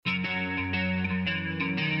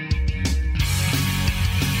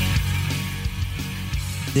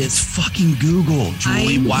It's fucking Google,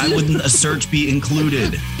 Julie. Why wouldn't a search be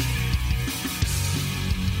included?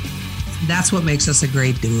 That's what makes us a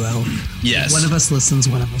great duo. Yes. One of us listens,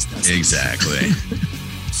 one of us doesn't. Exactly.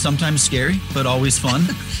 Sometimes scary, but always fun.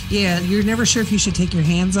 Yeah, you're never sure if you should take your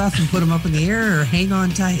hands off and put them up in the air or hang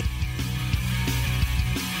on tight.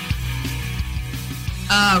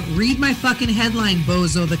 Read my fucking headline,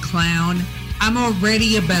 Bozo the Clown. I'm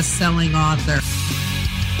already a best-selling author.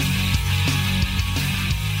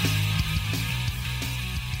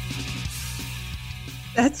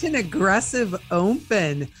 That's an aggressive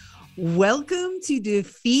open. Welcome to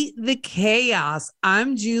Defeat the Chaos.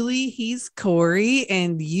 I'm Julie, he's Corey,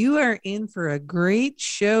 and you are in for a great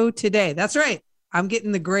show today. That's right. I'm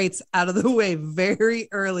getting the greats out of the way very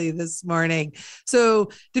early this morning.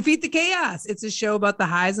 So Defeat the Chaos. It's a show about the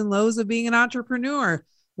highs and lows of being an entrepreneur.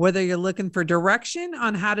 Whether you're looking for direction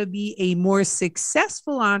on how to be a more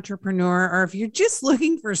successful entrepreneur, or if you're just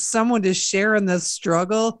looking for someone to share in the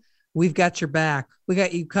struggle, we've got your back. We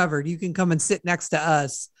got you covered. You can come and sit next to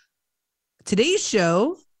us. Today's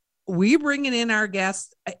show, we're bringing in a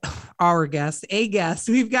guest.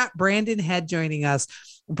 We've got Brandon Head joining us.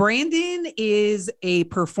 Brandon is a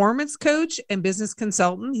performance coach and business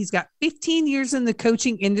consultant. He's got 15 years in the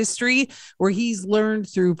coaching industry where he's learned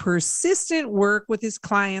through persistent work with his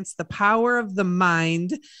clients, the power of the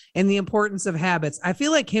mind and the importance of habits. I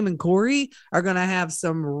feel like him and Corey are going to have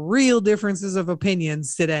some real differences of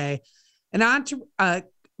opinions today.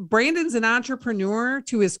 Brandon's an entrepreneur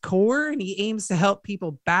to his core, and he aims to help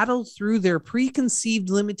people battle through their preconceived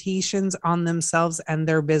limitations on themselves and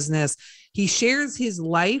their business. He shares his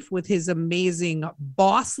life with his amazing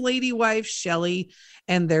boss lady wife, Shelly,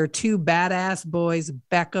 and their two badass boys,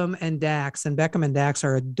 Beckham and Dax. And Beckham and Dax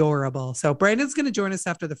are adorable. So Brandon's going to join us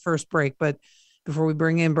after the first break. But before we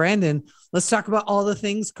bring in Brandon, let's talk about all the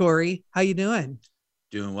things, Corey. How you doing?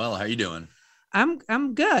 Doing well. How are you doing? I'm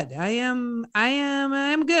good. I am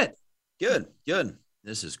good. Good.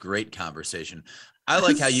 This is great conversation. I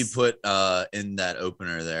like how you put in that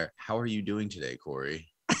opener there. How are you doing today, Corey?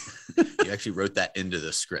 You actually wrote that into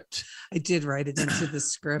the script. I did write it into the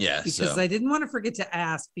script because I didn't want to forget to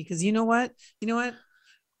ask, because you know what?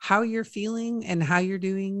 How you're feeling and how you're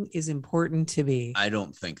doing is important to me. I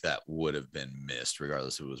don't think that would have been missed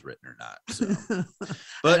regardless if it was written or not. So,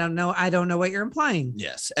 but I don't know what you're implying.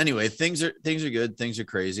 Yes. Anyway, things are good. Things are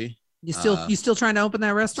crazy. You still trying to open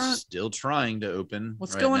that restaurant? Still trying to open.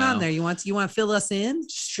 What's going on there? You want to fill us in?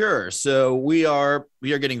 Sure. So we are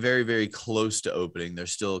getting very, very close to opening.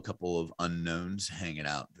 There's still a couple of unknowns hanging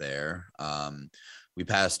out there. We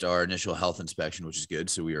passed our initial health inspection, which is good.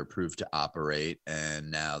 So we are approved to operate. And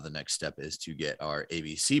now the next step is to get our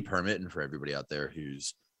ABC permit. And for everybody out there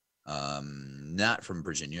who's not from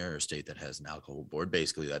Virginia or a state that has an alcohol board,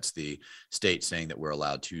 basically that's the state saying that we're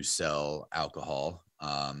allowed to sell alcohol.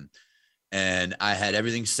 And I had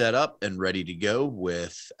everything set up and ready to go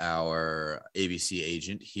with our ABC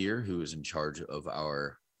agent here, who is in charge of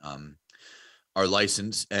our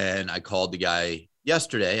license. And I called the guy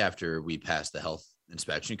yesterday after we passed the health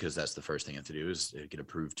inspection, because that's the first thing I have to do is get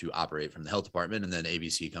approved to operate from the health department. And then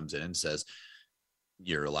ABC comes in and says,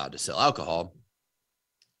 you're allowed to sell alcohol.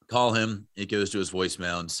 Call him. It goes to his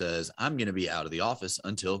voicemail and says, I'm going to be out of the office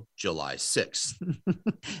until July 6th.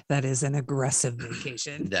 That is an aggressive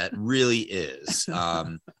vacation. That really is.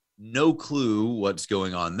 No clue what's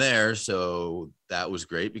going on there. So that was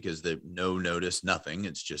great because no notice, nothing.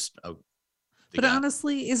 It's just But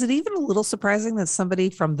honestly, is it even a little surprising that somebody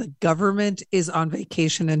from the government is on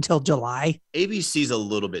vacation until July? ABC's a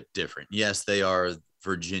little bit different. Yes, they are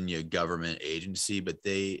Virginia government agency, but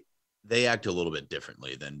they act a little bit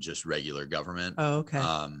differently than just regular government. Oh, okay.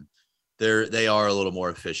 They are a little more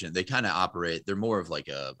efficient. They kind of operate. They're more of like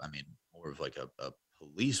a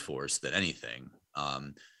police force than anything.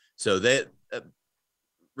 So they,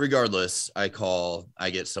 regardless, I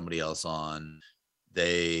get somebody else on.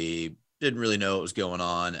 They didn't really know what was going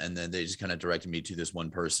on. And then they just kind of directed me to this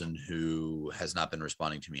one person who has not been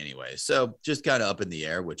responding to me anyway. So just kind of up in the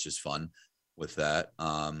air, which is fun with that.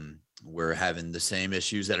 We're having the same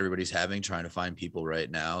issues that everybody's having, trying to find people right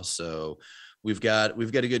now. So we've got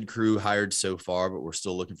a good crew hired so far, but we're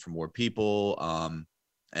still looking for more people.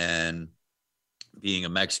 And being a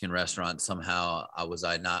Mexican restaurant, somehow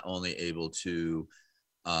I not only able to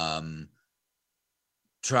try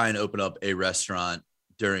and open up a restaurant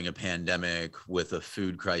during a pandemic with a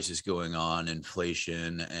food crisis going on,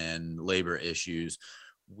 inflation and labor issues,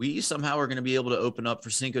 we somehow are going to be able to open up for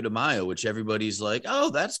Cinco de Mayo, which everybody's like,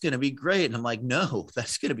 oh, that's going to be great. And I'm like, no,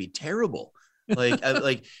 that's going to be terrible.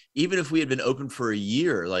 Like even if we had been open for a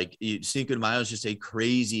year, like Cinco de Mayo is just a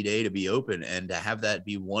crazy day to be open, and to have that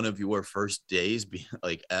be one of your first days be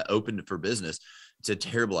like open for business, it's a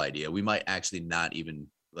terrible idea. We might actually not even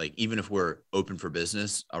like, even if we're open for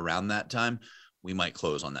business around that time, we might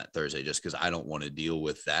close on that Thursday just because I don't want to deal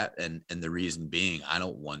with that. And the reason being, I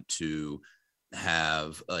don't want to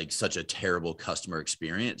have like such a terrible customer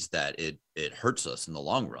experience that it hurts us in the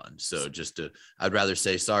long run. So I'd rather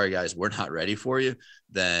say, sorry guys, we're not ready for you,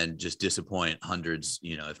 than just disappoint hundreds,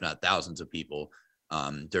 if not thousands of people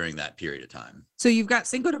during that period of time. So you've got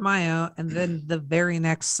Cinco de Mayo, and then the very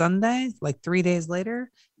next Sunday, like 3 days later,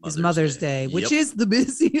 is Mother's Day, which is the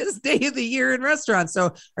busiest day of the year in restaurants. So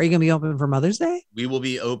are you going to be open for Mother's Day? We will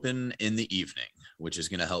be open in the evening, which is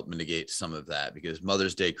going to help mitigate some of that, because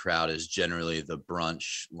Mother's Day crowd is generally the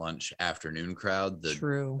brunch, lunch, afternoon crowd.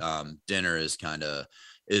 True. Dinner is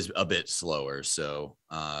a bit slower. So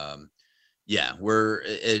yeah,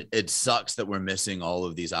 it sucks that we're missing all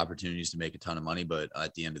of these opportunities to make a ton of money, but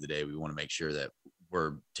at the end of the day, we want to make sure that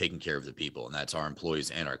we're taking care of the people, and that's our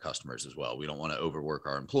employees and our customers as well. We don't want to overwork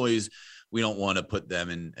our employees. We don't want to put them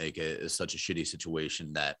in such a shitty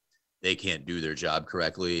situation that they can't do their job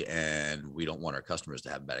correctly, and we don't want our customers to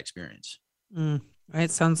have a bad experience. Right.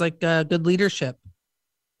 Sounds like good leadership.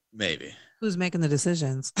 Maybe. Who's making the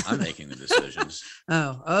decisions? I'm making the decisions.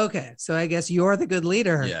 Oh, okay. So I guess you're the good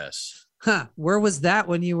leader. Yes. Huh. Where was that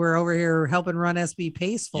when you were over here helping run SB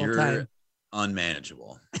Pace full time?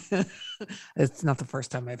 Unmanageable. It's not the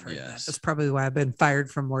first time I've heard that. That's probably why I've been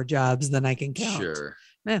fired from more jobs than I can count. Sure.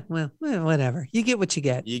 Well, whatever. You get what you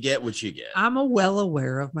get. You get what you get. I'm well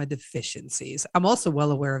aware of my deficiencies. I'm also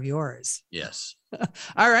well aware of yours. Yes.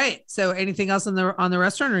 All right. So anything else on the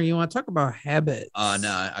restaurant, or you want to talk about habits?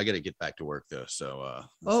 No, I got to get back to work though. So,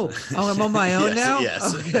 I'm on my own now.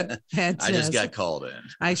 Yes. Okay. I just got called in.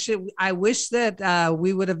 I wish that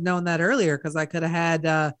we would have known that earlier, because I could have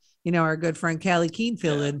had, our good friend Callie Keene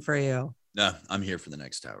fill in for you. No, I'm here for the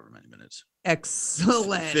next however many minutes.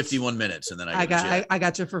 Excellent. 51 minutes, and then I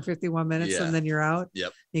got you for 51 minutes, and then you're out.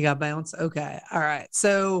 Yep. You got bounce. Okay. All right.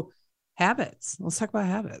 So habits. Let's talk about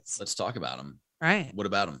habits. Let's talk about them. Right. What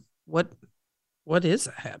about them? What is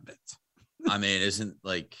a habit? I mean, isn't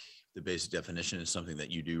like the basic definition is something that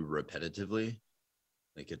you do repetitively?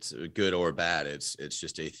 Like it's good or bad. It's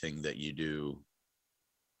just a thing that you do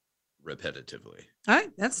repetitively. All right.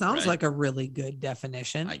 That sounds like a really good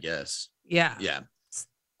definition, I guess. Yeah. Yeah.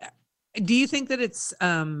 Do you think that it's,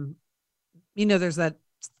 there's that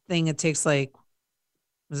thing, it takes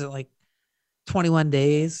was it like 21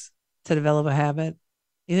 days to develop a habit?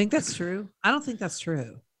 You think that's true? I don't think that's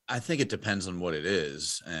true. I think it depends on what it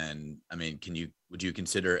is. And I mean, would you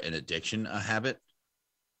consider an addiction a habit?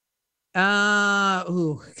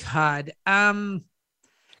 Oh God.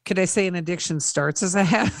 Could I say an addiction starts as a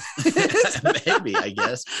habit? Maybe, I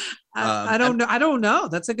guess. I don't know. I don't know.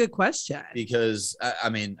 That's a good question. Because I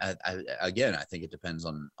mean, again, I think it depends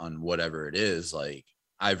on whatever it is. Like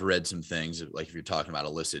I've read some things like if you're talking about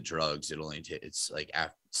illicit drugs, it's like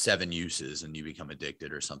 7 uses and you become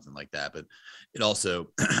addicted or something like that. But it also,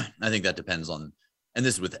 I think that depends on, and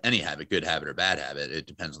this is with any habit, good habit or bad habit, it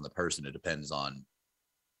depends on the person. It depends on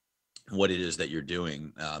what it is that you're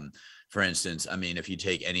doing. For instance, I mean, if you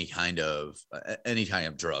take any kind of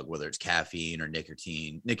drug, whether it's caffeine or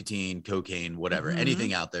nicotine, cocaine, whatever,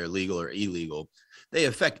 anything out there, legal or illegal, they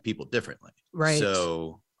affect people differently. Right.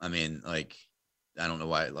 So, I mean, like, I don't know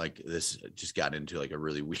why, like this just got into like a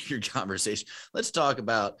really weird conversation. Let's talk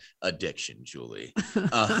about addiction, Julie.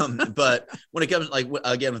 But when it comes like,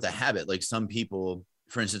 again, with a habit, like some people,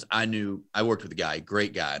 for instance, I worked with a guy,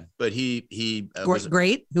 great guy, but he was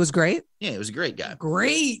great. He was great. Yeah, he was a great guy.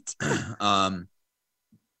 Great.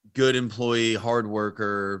 Good employee, hard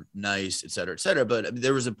worker, nice, et cetera, et cetera. But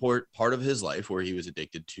there was a part of his life where he was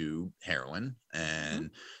addicted to heroin,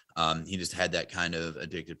 and he just had that kind of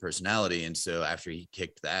addicted personality. And so after he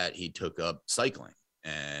kicked that, he took up cycling,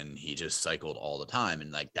 and he just cycled all the time.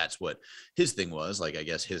 And like, that's what his thing was. Like, I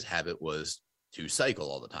guess his habit was to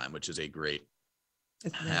cycle all the time, which is a great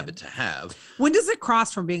habit to have. When does it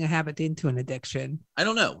cross from being a habit into an addiction? I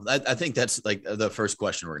don't know. I think that's like the first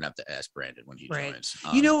question we're gonna have to ask Brandon when he joins.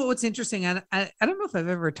 You know what's interesting? I don't know if I've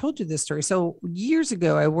ever told you this story. So years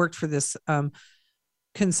ago, I worked for this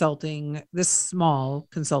this small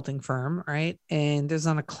consulting firm, right? And it was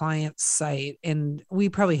on a client site, and we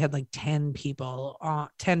probably had like 10 people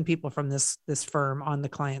from this firm on the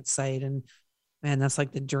client site. And man, that's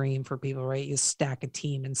like the dream for people, right? You stack a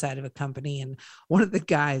team inside of a company. And one of the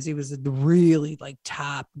guys, he was a really like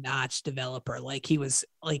top-notch developer. Like he was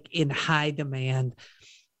like in high demand.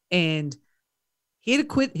 And He had to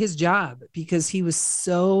quit his job because he was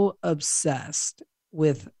so obsessed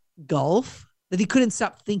with golf that he couldn't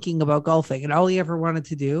stop thinking about golfing. And all he ever wanted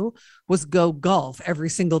to do was go golf every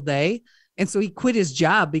single day. And so he quit his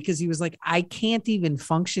job because he was like, I can't even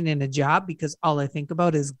function in a job because all I think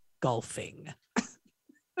about is golfing.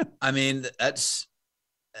 I mean, that's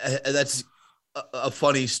a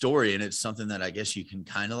funny story. And it's something that I guess you can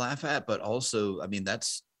kind of laugh at, but also, I mean,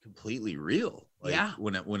 that's completely real. Like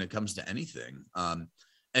when it comes to anything. I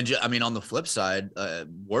mean, on the flip side,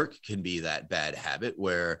 work can be that bad habit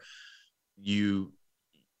where you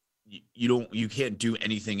can't do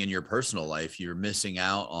anything in your personal life. You're missing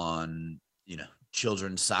out on,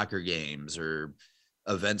 children's soccer games or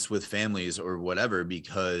events with families or whatever,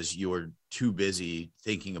 because you're too busy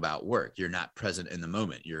thinking about work. You're not present in the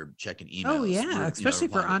moment. You're checking emails. Oh yeah. Especially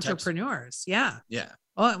for entrepreneurs. Yeah. Yeah.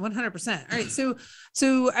 Oh, 100%. All right.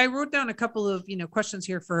 So I wrote down a couple of, questions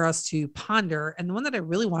here for us to ponder. And the one that I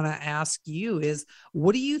really want to ask you is,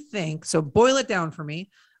 what do you think? So boil it down for me.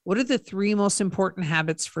 What are the 3 most important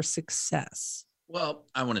habits for success? Well,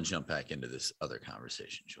 I want to jump back into this other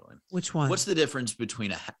conversation, Julie. Which one? What's the difference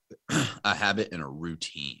between a habit and a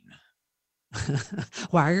routine?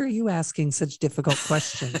 Why are you asking such difficult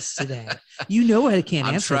questions today? You know I can't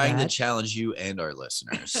answer that. I'm trying to challenge you and our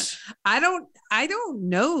listeners. I don't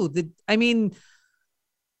know that. I mean,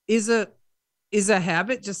 is a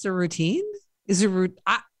habit just a routine? Is a root?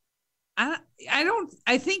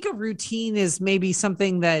 I think a routine is maybe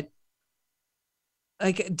something that,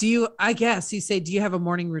 like, I guess you say, do you have a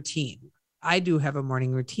morning routine? I do have a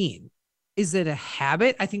morning routine. Is it a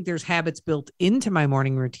habit? I think there's habits built into my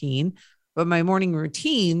morning routine, but my morning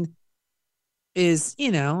routine is,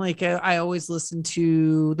 I always listen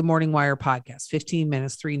to the Morning Wire podcast, 15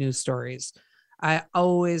 minutes, 3 news stories. I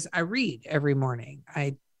read every morning.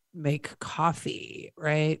 I make coffee,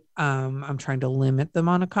 right? I'm trying to limit the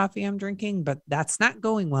amount of coffee I'm drinking, but that's not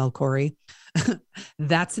going well, Corey.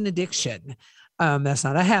 That's an addiction. That's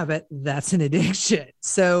not a habit. That's an addiction.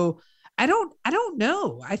 So I don't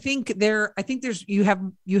know. I think there's, you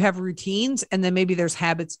have routines, and then maybe there's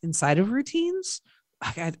habits inside of routines.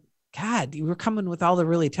 God, you were coming with all the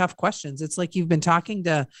really tough questions. It's like you've been talking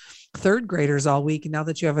to 3rd graders all week, and now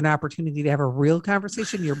that you have an opportunity to have a real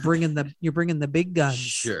conversation, you're bringing the big guns.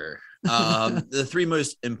 Sure. The 3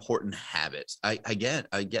 most important habits. I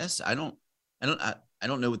guess I don't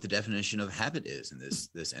know what the definition of habit is in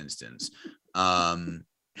this instance.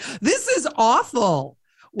 This is awful.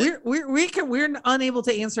 We're unable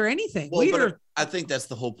to answer anything. Well, I think that's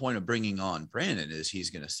the whole point of bringing on Brandon, is he's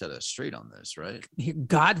going to set us straight on this, right?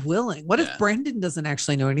 God willing. What if Brandon doesn't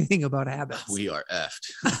actually know anything about habits? We are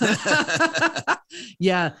effed.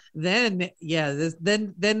 Then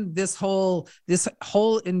this whole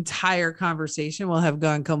entire conversation will have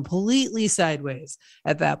gone completely sideways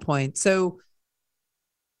at that point. So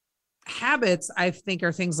habits, I think,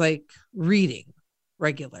 are things like reading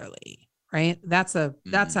regularly. Right. That's a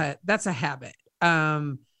habit.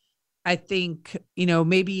 I think,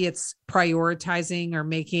 maybe it's prioritizing or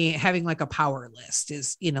having like a power list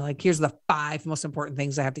is, like, here's the 5 most important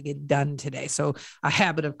things I have to get done today. So a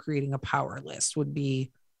habit of creating a power list would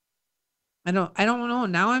be, I don't know.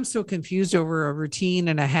 Now I'm so confused over a routine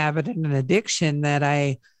and a habit and an addiction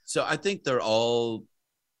so I think they're all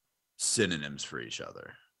synonyms for each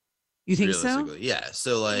other. You think so? Yeah.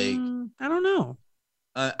 So like, I don't know.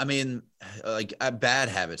 I mean, like, bad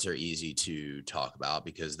habits are easy to talk about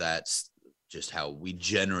because that's just how we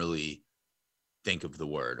generally think of the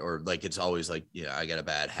word. Or like, it's always like, I got a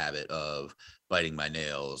bad habit of biting my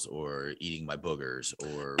nails or eating my boogers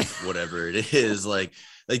or whatever it is. Like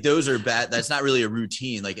those are bad. That's not really a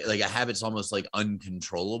routine. Like a habit's almost like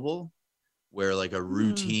uncontrollable, where like a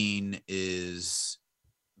routine is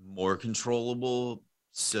more controllable.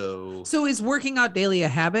 So is working out daily a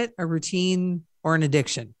habit, a routine, or an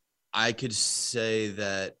addiction? I could say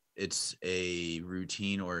that it's a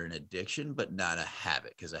routine or an addiction, but not a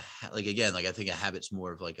habit. Because I think a habit's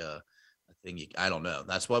more of like a thing. I don't know.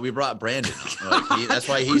 That's why we brought Brandon on. That's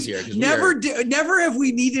why he's here. Never have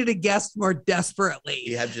we needed a guest more desperately.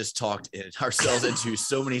 We have just talked ourselves into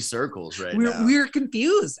so many circles now. We're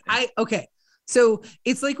confused. Okay. So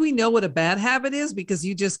it's like we know what a bad habit is because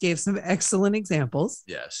you just gave some excellent examples.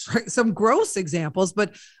 Yes. Right? Some gross examples,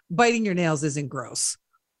 but biting your nails isn't gross.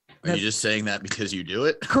 Are you just saying that because you do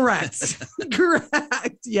it? Correct.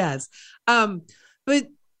 Correct. Yes. But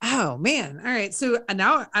oh man. All right. So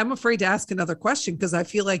now I'm afraid to ask another question because I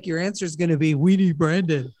feel like your answer is going to be, we need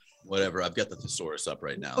Brandon. Whatever. I've got the thesaurus up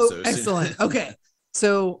right now. Oh, so excellent. Okay.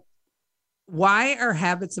 So why are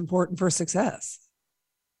habits important for success?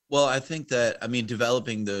 Well, I think that,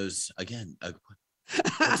 developing those, again,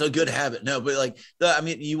 It's a good habit. No, but like,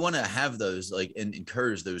 you want to have those like and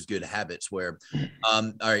encourage those good habits where,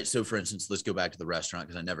 all right. So for instance, let's go back to the restaurant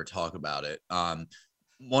because I never talk about it.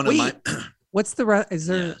 What's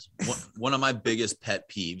the one of my biggest pet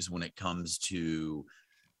peeves when it comes to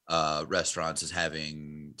restaurants is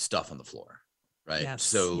having stuff on the floor, right?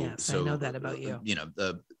 Yes, I know that about you.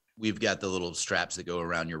 We've got the little straps that go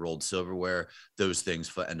around your rolled silverware. Those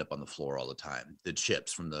things end up on the floor all the time. The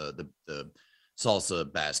chips from the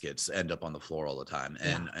salsa baskets end up on the floor all the time.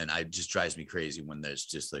 And it just drives me crazy when there's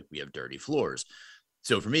just like, we have dirty floors.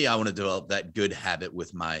 So for me, I want to develop that good habit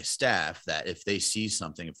with my staff that if they see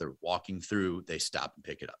something, if they're walking through, they stop and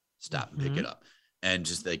pick it up, and pick it up. And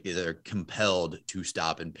just like they're compelled to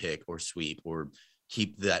stop and pick or sweep or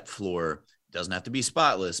keep that floor. It doesn't have to be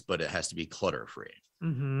spotless, but it has to be clutter free.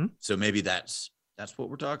 Mm-hmm. So maybe that's what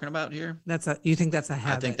we're talking about here. You think that's a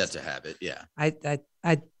habit? I think that's a habit. Yeah.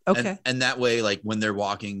 Okay. And that way, like when they're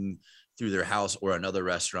walking through their house or another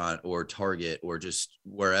restaurant or Target or just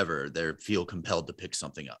wherever, they feel compelled to pick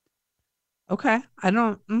something up. Okay.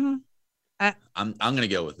 I'm going to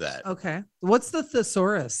go with that. Okay. What's the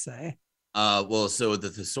thesaurus say? So the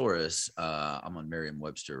thesaurus, I'm on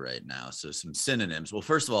Merriam-Webster right now. So some synonyms. Well,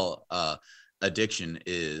 first of all, addiction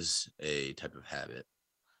is a type of habit.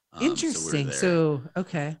 Interesting. So,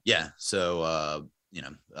 okay. Yeah. So,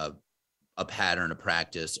 a pattern, a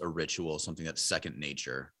practice, a ritual, something that's second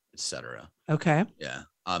nature, etc. Okay. Yeah.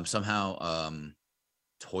 Somehow,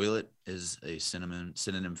 toilet is a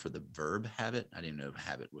synonym for the verb habit. I didn't know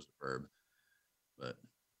habit was a verb, but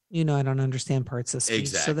I don't understand parts of speech,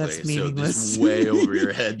 exactly. So that's meaningless. So this is way over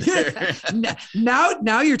your head there.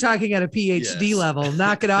 now you're talking at a PhD level.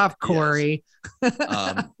 Knock it off, Corey.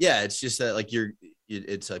 It's just that like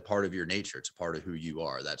it's a part of your nature. It's a part of who you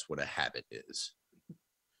are. That's what a habit is.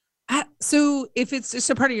 So if it's just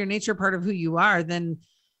a part of your nature, part of who you are, then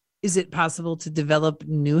is it possible to develop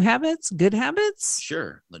new habits, good habits?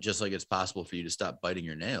 Sure. Just like it's possible for you to stop biting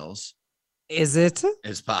your nails. Is it?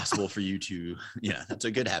 It's possible for you to, that's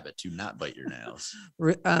a good habit to not bite your nails.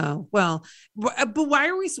 Well, but why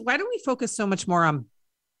do we focus so much more on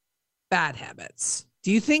bad habits?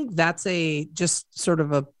 Do you think that's just sort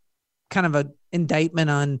of a kind of an indictment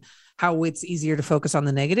on how it's easier to focus on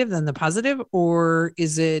the negative than the positive? Or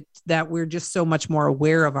is it that we're just so much more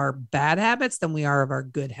aware of our bad habits than we are of our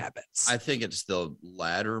good habits? I think it's the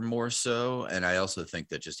latter more so. And I also think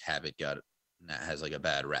that just habit has like a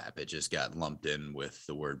bad rap. It just got lumped in with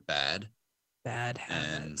the word bad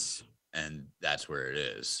habits. And that's where it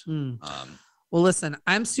is. Well, listen,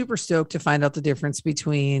 I'm super stoked to find out the difference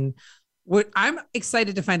between I'm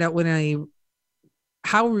excited to find out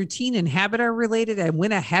how routine and habit are related and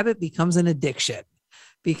when a habit becomes an addiction,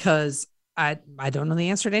 because I don't know the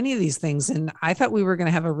answer to any of these things. And I thought we were going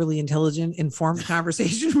to have a really intelligent, informed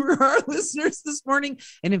conversation for our listeners this morning.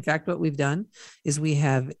 And in fact, what we've done is we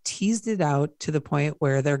have teased it out to the point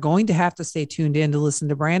where they're going to have to stay tuned in to listen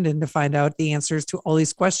to Brandon to find out the answers to all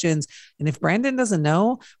these questions. And if Brandon doesn't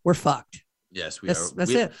know, we're fucked. Yes, we are.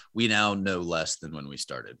 That's it. We now know less than when we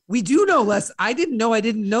started. We do know less. I didn't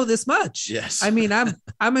know this much. Yes. I mean,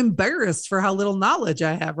 I'm embarrassed for how little knowledge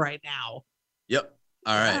I have right now. Yep.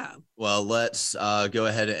 All right. Well, let's go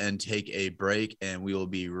ahead and take a break, and we will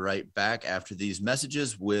be right back after these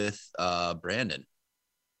messages with Brandon.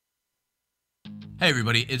 Hey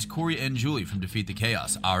everybody, it's Corey and Julie from Defeat the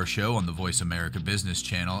Chaos. Our show on the Voice America Business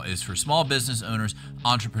Channel is for small business owners,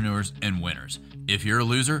 entrepreneurs, and winners. If you're a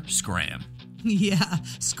loser, scram. Yeah,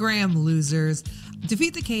 scram, losers.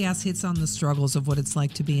 Defeat the Chaos hits on the struggles of what it's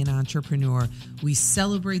like to be an entrepreneur. We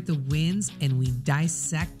celebrate the wins and we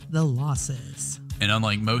dissect the losses. And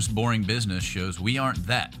unlike most boring business shows, we aren't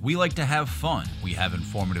that. We like to have fun. We have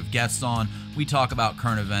informative guests on. We talk about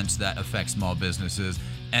current events that affect small businesses.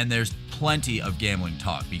 And there's plenty of gambling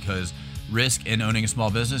talk because risk and owning a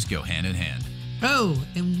small business go hand in hand. Oh,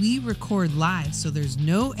 and we record live, so there's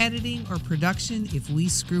no editing or production if we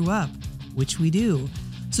screw up, which we do.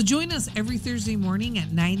 So join us every Thursday morning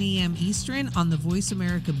at 9 a.m. Eastern on the Voice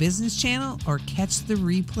America Business Channel or catch the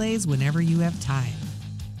replays whenever you have time.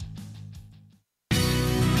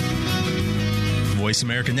 Voice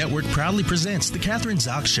America Network proudly presents The Catherine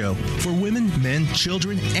Zox Show for women, men,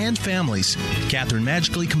 children, and families. Catherine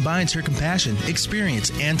magically combines her compassion,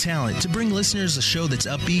 experience, and talent to bring listeners a show that's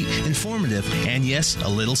upbeat, informative, and yes, a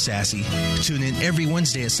little sassy. Tune in every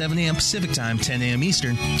Wednesday at 7 a.m. Pacific Time, 10 a.m.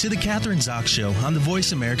 Eastern to The Catherine Zox Show on the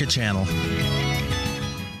Voice America channel.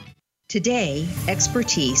 Today,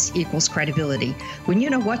 expertise equals credibility. When you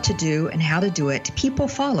know what to do and how to do it, people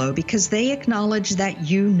follow because they acknowledge that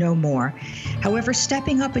you know more. However,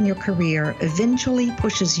 stepping up in your career eventually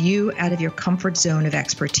pushes you out of your comfort zone of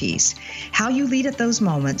expertise. How you lead at those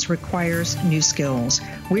moments requires new skills.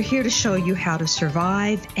 We're here to show you how to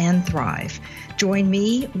survive and thrive. Join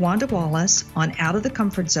me, Wanda Wallace, on Out of the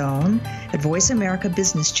Comfort Zone at Voice America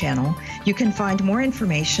Business Channel. You can find more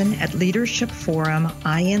information at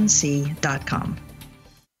leadershipforuminc.com.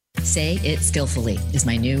 Say It Skillfully is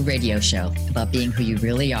my new radio show about being who you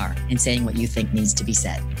really are and saying what you think needs to be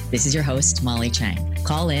said. This is your host, Molly Chang.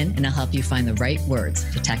 Call in and I'll help you find the right words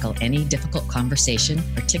to tackle any difficult conversation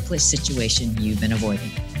or ticklish situation you've been avoiding.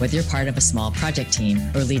 Whether you're part of a small project team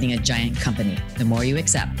or leading a giant company, the more you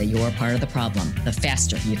accept that you're part of the problem, the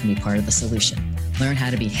faster you can be part of the solution. Learn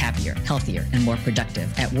how to be happier, healthier, and more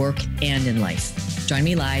productive at work and in life. Join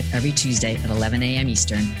me live every Tuesday at 11 a.m.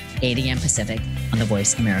 Eastern, 8 a.m. Pacific on the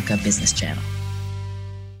Voice America Business Channel.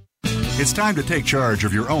 It's time to take charge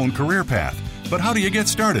of your own career path. But how do you get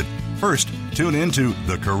started? First, tune in to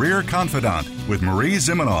The Career Confidant with Marie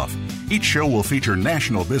Zimenoff. Each show will feature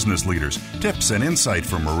national business leaders, tips and insight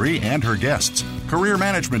from Marie and her guests, career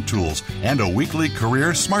management tools, and a weekly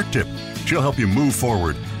career smart tip. She'll help you move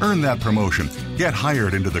forward, earn that promotion, get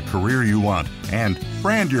hired into the career you want, and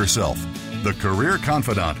brand yourself. The Career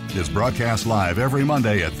Confidant is broadcast live every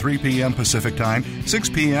Monday at 3 p.m. Pacific Time, 6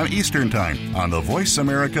 p.m. Eastern Time on the Voice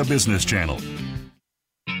America Business Channel.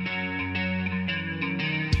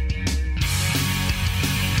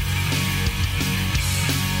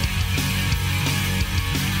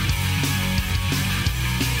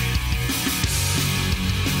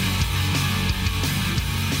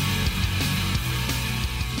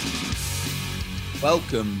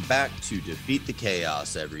 Welcome back to Defeat the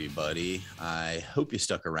Chaos, everybody. I hope you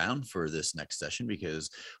stuck around for this next session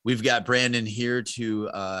because we've got Brandon here to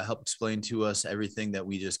help explain to us everything that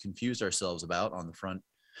we just confused ourselves about on the front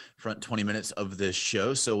 20 minutes of this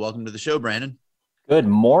show. So welcome to the show, Brandon. Good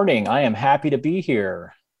morning. I am happy to be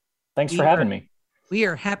here. Thanks for having me. We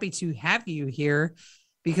are happy to have you here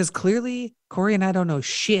because clearly Corey and I don't know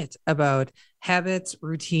shit about habits,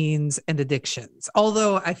 routines, and addictions.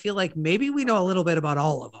 Although I feel like maybe we know a little bit about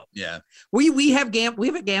all of them. Yeah. We have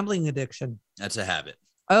a gambling addiction. That's a habit.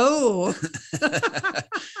 Oh.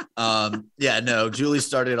 Yeah, no, Julie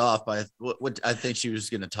started off by what I think she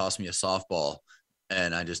was going to toss me a softball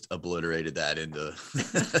and I just obliterated that into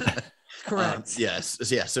correct. Yes.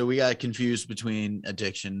 Yeah. So we got confused between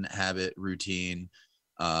addiction, habit, routine.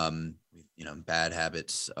 Bad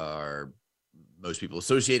habits are, most people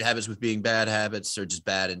associate habits with being bad habits or just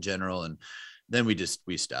bad in general. And then we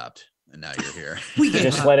stopped and now you're here. We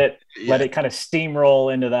just let it kind of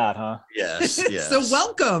steamroll into that, huh? Yes. So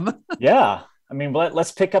welcome. Yeah. I mean,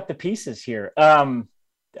 let's pick up the pieces here. I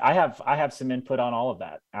have some input on all of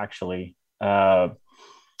that actually.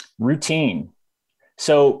 Routine.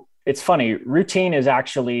 So it's funny. Routine is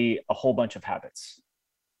actually a whole bunch of habits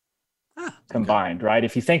combined, right?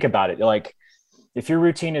 If you think about it, like if your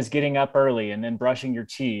routine is getting up early and then brushing your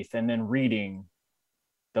teeth and then reading,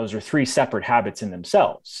 those are three separate habits in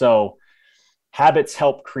themselves. So habits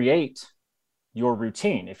help create your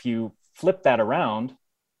routine. If you flip that around,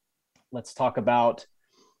 let's talk about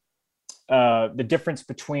the difference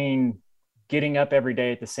between getting up every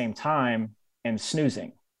day at the same time and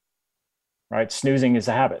snoozing, right? Snoozing is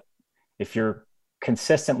a habit. If you're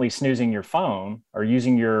consistently snoozing your phone or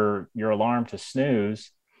using your alarm to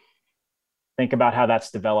snooze, think about how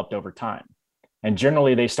that's developed over time. And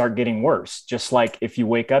generally they start getting worse. Just like if you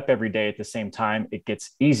wake up every day at the same time, it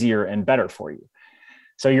gets easier and better for you.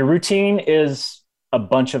 So your routine is a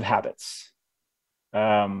bunch of habits.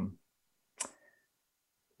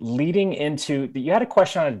 Leading into, you had a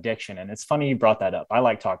question on addiction, and it's funny you brought that up. I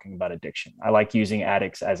like talking about addiction. I like using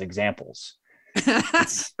addicts as examples.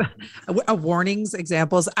 Warnings,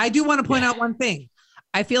 examples. I do want to point out one thing.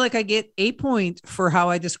 I feel like I get a point for how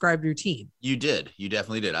I described routine. You did. You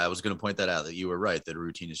definitely did. I was going to point that out, that you were right, that a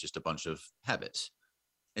routine is just a bunch of habits.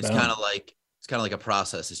 It's kind of like a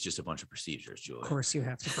process. It's just a bunch of procedures, Julie. Of course you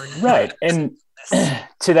have to bring it right. And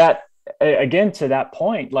to that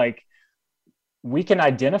point, like we can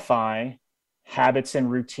identify habits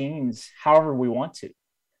and routines however we want to.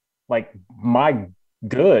 Like my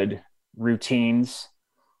good routines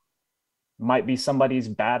might be somebody's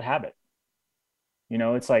bad habit. You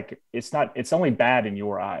know, it's like, it's only bad in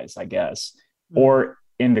your eyes, I guess, or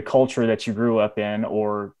in the culture that you grew up in,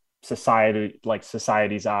 or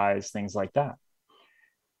society's eyes, things like that.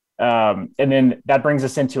 And then that brings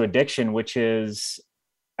us into addiction, which is,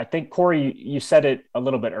 I think Corey, you said it a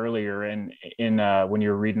little bit earlier in when you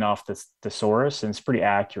were reading off the thesaurus, and it's pretty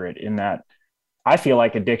accurate in that I feel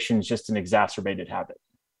like addiction is just an exacerbated habit,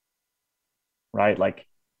 right? Like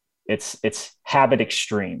it's habit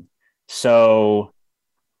extreme. So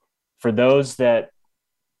for those that,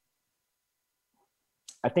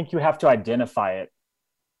 I think you have to identify it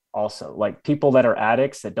also. Like people that are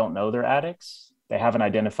addicts that don't know they're addicts, they haven't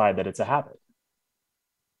identified that it's a habit.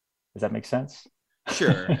 Does that make sense?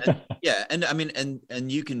 Sure. Yeah. And I mean,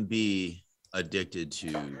 and you can be addicted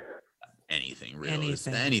to anything, really.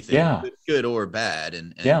 Anything yeah. Good or bad.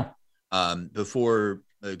 And yeah. Before,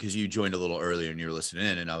 because you joined a little earlier and you're listening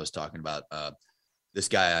in, and I was talking about this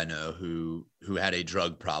guy I know who had a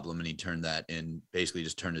drug problem, and he basically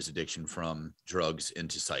just turned his addiction from drugs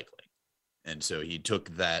into cycling. And so he took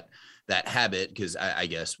that habit, because I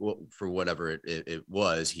guess for whatever it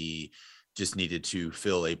was, he just needed to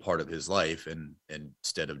fill a part of his life, and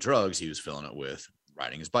instead of drugs, he was filling it with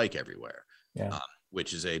riding his bike everywhere. Yeah.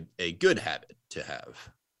 Which is a good habit to have,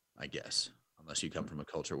 I guess, unless you come from a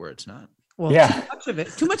culture where it's not. Well, yeah. Too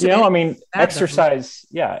much of it. I mean, exercise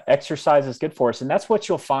is good for us. And that's what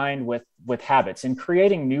you'll find with habits and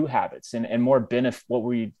creating new habits and more what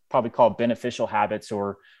we probably call beneficial habits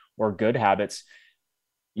or good habits.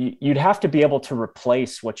 You'd have to be able to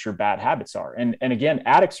replace what your bad habits are. And again,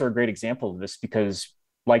 addicts are a great example of this, because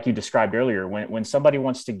like you described earlier, when somebody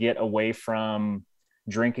wants to get away from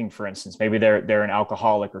drinking, for instance, maybe they're an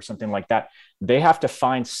alcoholic or something like that, they have to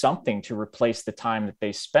find something to replace the time that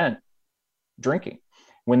they spent drinking.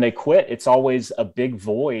 When they quit, it's always a big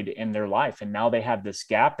void in their life. And now they have this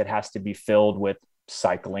gap that has to be filled with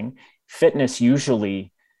cycling. Fitness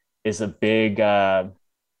usually is a big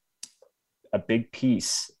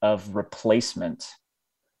piece of replacement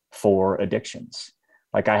for addictions.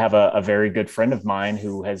 Like I have a very good friend of mine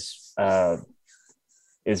who is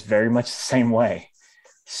very much the same way,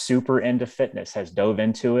 super into fitness, has dove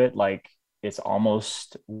into it like it's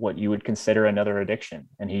almost what you would consider another addiction.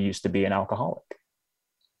 And he used to be an alcoholic.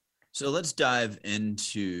 So let's dive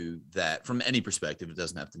into that from any perspective. It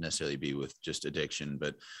doesn't have to necessarily be with just addiction,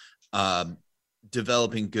 but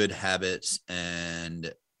developing good habits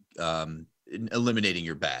and eliminating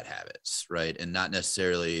your bad habits, right? And not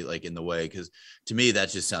necessarily like in the way, because to me that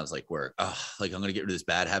just sounds like work. Like I'm going to get rid of this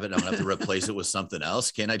bad habit, I'm going to have to replace it with something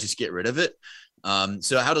else. Can't I just get rid of it?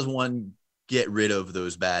 So how does one get rid of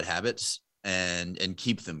those bad habits and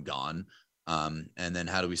keep them gone? And then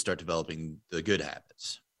how do we start developing the good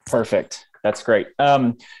habits? Perfect. That's great.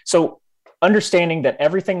 So understanding that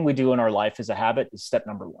everything we do in our life is a habit is step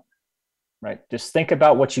number one, right? Just think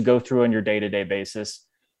about what you go through on your day-to-day basis.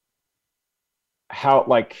 How,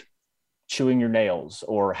 like chewing your nails,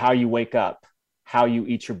 or how you wake up, how you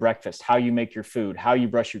eat your breakfast, how you make your food, how you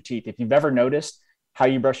brush your teeth. If you've ever noticed how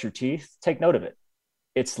you brush your teeth, take note of it.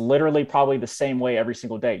 It's literally probably the same way every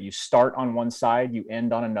single day. You start on one side, you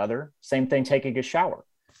end on another. Same thing taking a shower.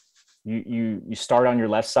 You start on your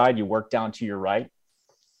left side, you work down to your right.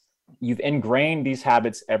 You've ingrained these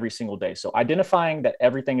habits every single day. So identifying that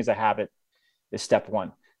everything is a habit is step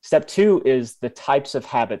one. Step two is the types of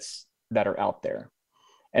habits that are out there.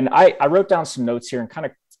 And I wrote down some notes here and kind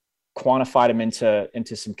of quantified them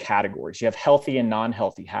into some categories. You have healthy and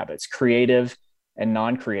non-healthy habits, creative and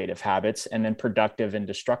non-creative habits, and then productive and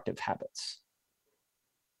destructive habits.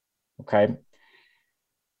 Okay.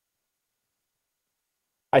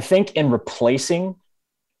 I think in replacing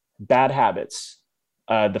bad habits,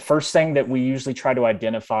 the first thing that we usually try to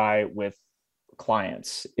identify with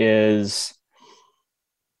clients is,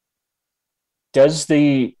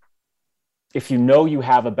 if you know you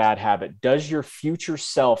have a bad habit, does your future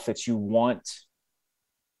self that you want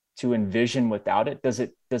to envision without it, does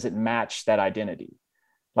it match that identity?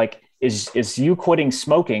 Like, is you quitting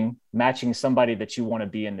smoking matching somebody that you want to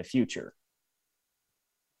be in the future?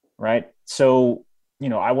 Right? So,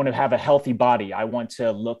 I want to have a healthy body. I want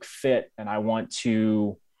to look fit, and I want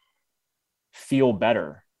to feel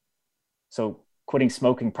better. So quitting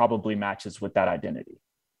smoking probably matches with that identity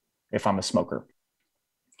if I'm a smoker.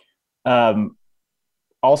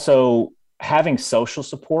 Also, having social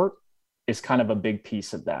support is kind of a big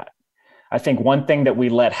piece of that. I think one thing that we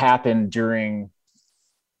let happen during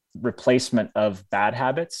replacement of bad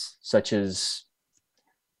habits, such as,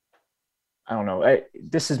 I don't know,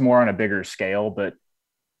 this is more on a bigger scale, but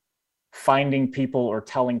finding people or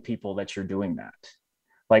telling people that you're doing that.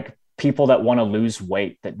 Like people that want to lose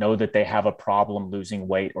weight, that know that they have a problem losing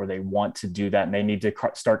weight, or they want to do that and they need to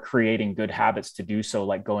start creating good habits to do so,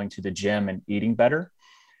 like going to the gym and eating better,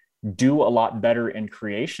 do a lot better in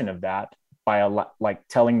creation of that by like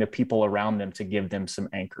telling the people around them to give them some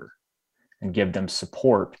anchor. and give them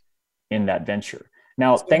support in that venture.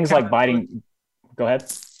 Now, So things like biting, go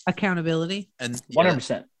ahead. Accountability. And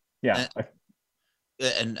 100%. Yeah.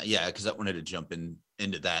 And yeah, because I wanted to jump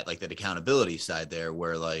into that, like that accountability side there,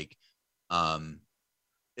 where like,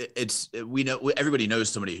 we know, everybody knows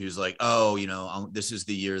somebody who's like, oh, you know, this is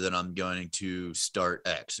the year that I'm going to start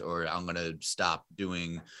X, or I'm going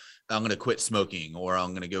to quit smoking, or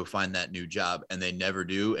I'm going to go find that new job, and they never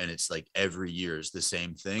do. And it's like every year is the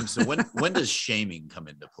same thing. So when does shaming come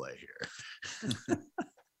into play here?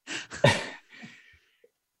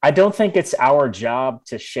 I don't think it's our job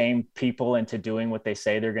to shame people into doing what they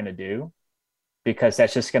say they're going to do, because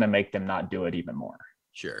that's just going to make them not do it even more.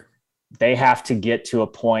 Sure. They have to get to a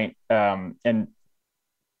point, and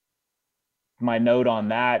my note on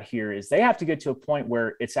that here is they have to get to a point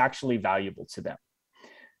where it's actually valuable to them,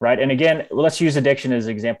 right? And again, let's use addiction as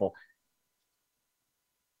an example.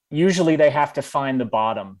 Usually they have to find the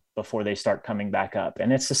bottom before they start coming back up.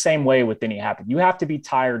 And it's the same way with any habit. You have to be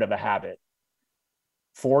tired of a habit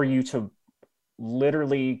for you to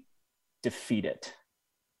literally defeat it.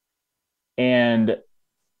 And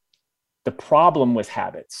the problem with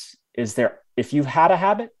habits is if you've had a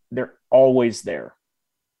habit, they're always there.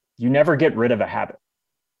 You never get rid of a habit.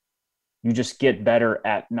 You just get better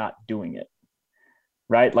at not doing it,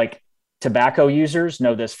 right? Like tobacco users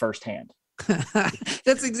know this firsthand.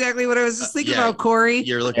 That's exactly what I was just thinking about, Corey.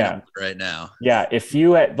 You're looking at it right now. Yeah. If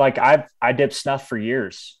you had, like, I dipped snuff for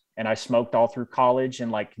years, and I smoked all through college,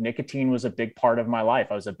 and like nicotine was a big part of my life.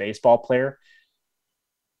 I was a baseball player.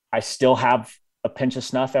 I still have a pinch of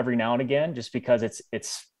snuff every now and again, just because it's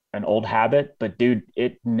an old habit, but dude,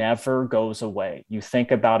 it never goes away. You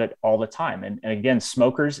think about it all the time. And again,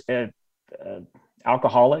 smokers,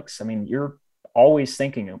 alcoholics, I mean, you're always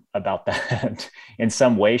thinking about that in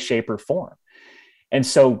some way, shape, or form. And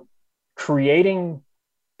so creating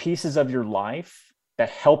pieces of your life that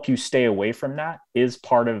help you stay away from that is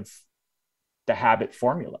part of the habit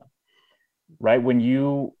formula, right? When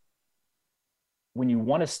you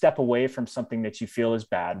want to step away from something that you feel is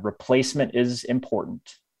bad, replacement is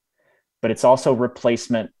important, but it's also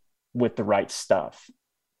replacement with the right stuff,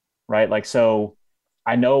 right? Like, so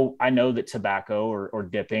I know that tobacco or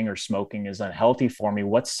dipping or smoking is unhealthy for me.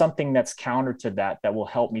 What's something that's counter to that will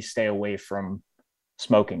help me stay away from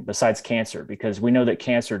smoking besides cancer? Because we know that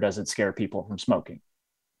cancer doesn't scare people from smoking,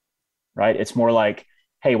 right? It's more like,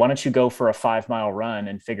 hey, why don't you go for a 5-mile run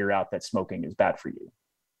and figure out that smoking is bad for you?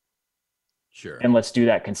 Sure. And let's do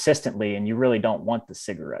that consistently. And you really don't want the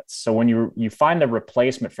cigarettes. So when you find the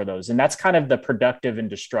replacement for those, and that's kind of the productive and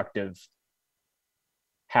destructive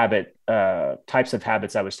habit, types of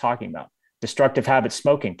habits I was talking about. Destructive habit,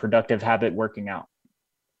 smoking; productive habit, working out.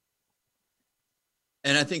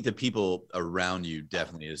 And I think the people around you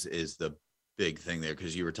definitely is the big thing there,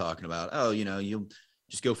 because you were talking about, oh, you know, you'll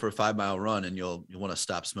just go for a 5-mile run and you'll want to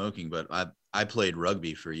stop smoking. But I played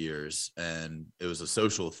rugby for years, and it was a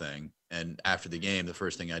social thing. And after the game, the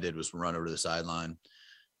first thing I did was run over to the sideline,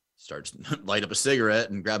 light up a cigarette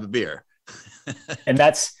and grab a beer. And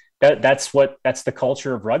that's the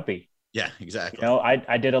culture of rugby. Yeah, exactly. You know,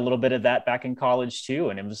 I did a little bit of that back in college too.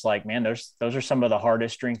 And it was like, man, those are some of the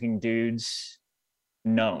hardest drinking dudes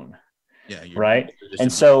known. Yeah. Right.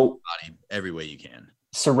 And so every way you can.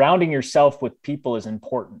 Surrounding yourself with people is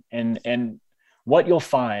important. And what you'll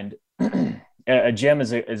find, a gym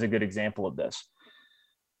is a good example of this.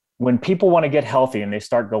 When people want to get healthy and they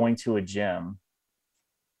start going to a gym,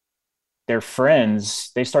 their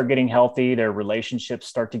friends, they start getting healthy, their relationships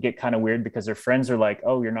start to get kind of weird, because their friends are like,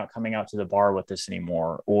 oh, you're not coming out to the bar with us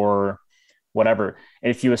anymore, or whatever.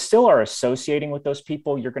 And if you still are associating with those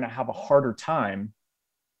people, you're going to have a harder time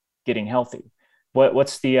getting healthy.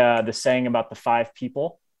 What's the saying about the 5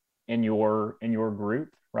 people in your group,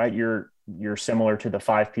 right? You're similar to the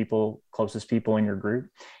 5 people, closest people in your group.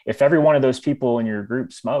 If every one of those people in your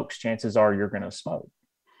group smokes, chances are you're going to smoke.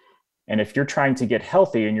 And if you're trying to get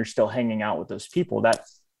healthy and you're still hanging out with those people, that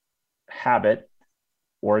habit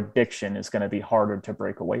or addiction is going to be harder to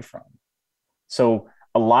break away from. So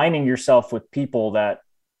aligning yourself with people that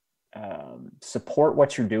support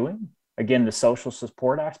what you're doing, again, the social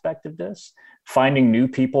support aspect of this, finding new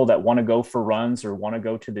people that want to go for runs or want to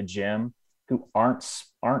go to the gym who aren't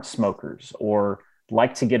smokers or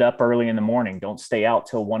like to get up early in the morning, don't stay out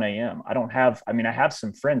till 1 a.m. I have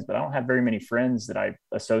some friends, but I don't have very many friends that I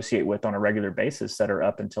associate with on a regular basis that are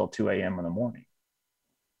up until 2 a.m. in the morning.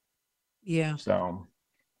 Yeah. So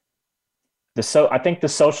I think the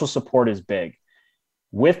social support is big.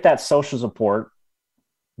 With that social support,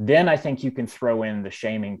 then I think you can throw in the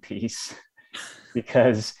shaming piece,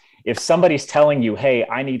 because if somebody's telling you, hey,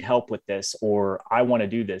 I need help with this, or I want to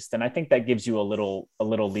do this, then I think that gives you a little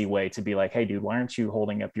leeway to be like, hey, dude, why aren't you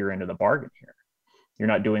holding up your end of the bargain here? You're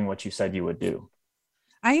not doing what you said you would do.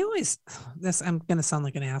 I'm going to sound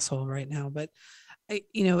like an asshole right now, but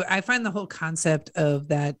I find the whole concept of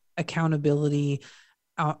that accountability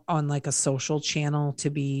on like a social channel to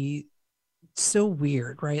be so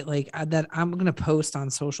weird, right? Like that I'm going to post on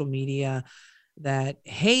social media that,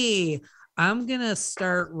 hey, I'm going to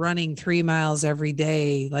start running 3 miles every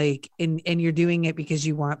day. Like, and you're doing it because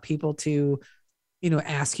you want people to,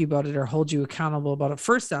 ask you about it or hold you accountable about it.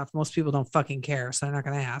 First off, most people don't fucking care. So they're not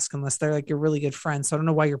going to ask unless they're like your really good friends. So I don't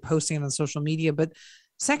know why you're posting it on social media, but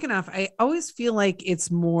second off, I always feel like it's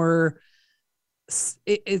so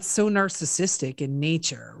narcissistic in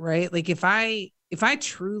nature, right? Like if I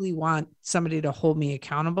truly want somebody to hold me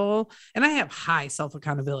accountable, and I have high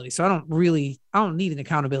self-accountability, so I don't need an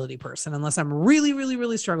accountability person unless I'm really, really,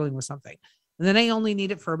 really struggling with something. And then I only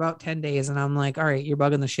need it for about 10 days. And I'm like, all right, you're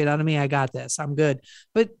bugging the shit out of me. I got this. I'm good.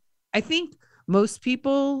 But I think most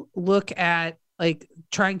people look at like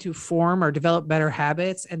trying to form or develop better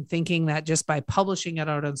habits and thinking that just by publishing it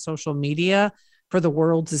out on social media for the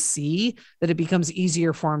world to see, that it becomes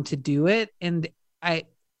easier for them to do it. And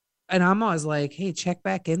I'm always like, hey, check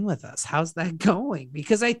back in with us. How's that going?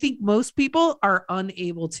 Because I think most people are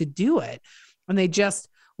unable to do it and they just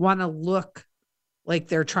want to look like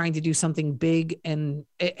they're trying to do something big. And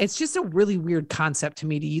it's just a really weird concept to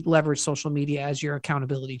me to leverage social media as your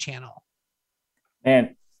accountability channel.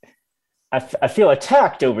 And I feel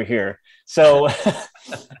attacked over here. So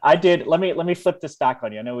let me flip this back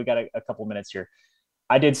on you. I know we got a couple minutes here.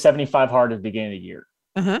 I did 75 hard at the beginning of the year.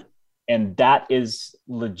 Uh-huh. And that is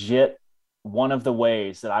legit one of the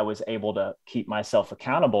ways that I was able to keep myself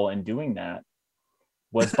accountable in doing that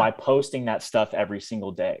was by posting that stuff every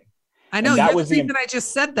single day. I know you was the reason I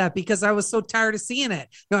just said that because I was so tired of seeing it.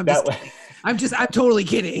 No, I'm totally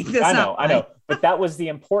kidding. I know. But that was the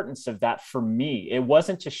importance of that for me. It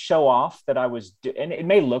wasn't to show off that I was, and it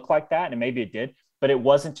may look like that, and maybe it did, but it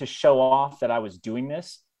wasn't to show off that I was doing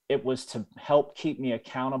this. It was to help keep me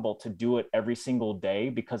accountable to do it every single day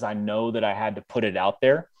because I know that I had to put it out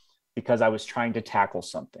there because I was trying to tackle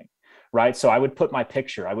something. Right. So I would put my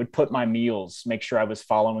picture, I would put my meals, make sure I was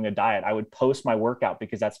following a diet. I would post my workout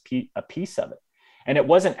because that's a piece of it. And it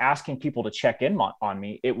wasn't asking people to check in on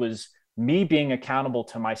me. It was me being accountable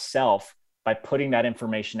to myself by putting that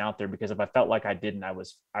information out there, because if I felt like I didn't, I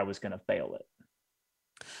was going to fail it.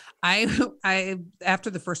 I after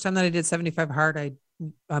the first time that I did 75 hard,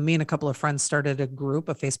 me and a couple of friends started a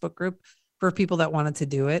Facebook group for people that wanted to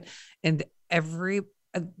do it. And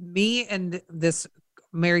me and this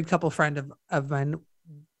married couple friend of mine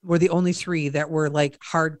were the only three that were like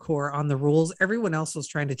hardcore on the rules. Everyone else was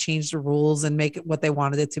trying to change the rules and make it what they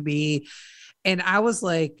wanted it to be. And I was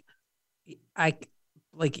like, I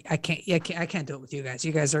can't do it with you guys.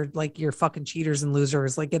 You guys are like, you're fucking cheaters and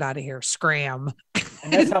losers. Like, get out of here, scram.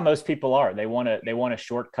 And that's how most people are. They want to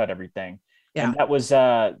shortcut everything. Yeah. And that was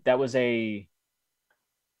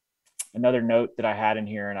another note that I had in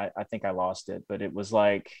here, and I think I lost it, but it was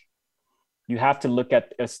like, you have to look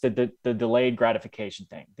at the delayed gratification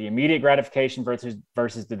thing, the immediate gratification versus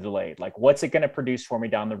the delayed. Like, what's it going to produce for me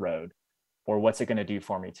down the road, or what's it going to do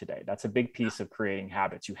for me today? That's a big piece of creating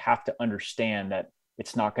habits. You have to understand that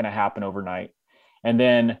it's not going to happen overnight. And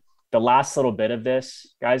then the last little bit of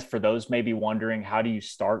this, guys, for those maybe wondering, how do you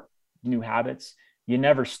start new habits? You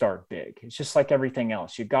never start big. It's just like everything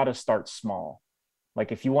else. You got to start small.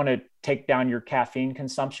 Like, if you want to take down your caffeine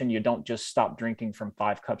consumption, you don't just stop drinking from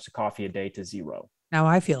 5 cups of coffee a day to 0. Now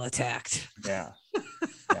I feel attacked. Yeah.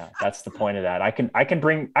 Yeah. That's the point of that. I can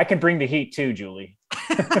bring the heat too, Julie.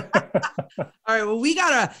 All right. Well, we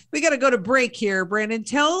gotta go to break here. Brandon,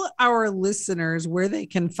 tell our listeners where they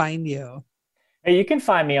can find you. Hey, you can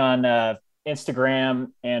find me on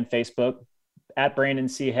Instagram and Facebook at Brandon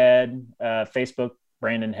C. Head, Facebook,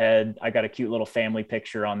 Brandon Head. I got a cute little family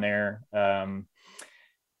picture on there.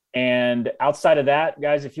 And outside of that,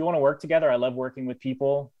 guys, if you want to work together, I love working with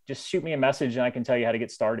people. Just shoot me a message and I can tell you how to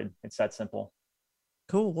get started. It's that simple.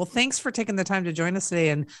 Cool. Well, thanks for taking the time to join us today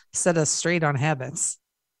and set us straight on habits.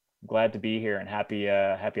 Glad to be here and happy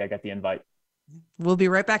I got the invite. We'll be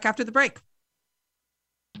right back after the break.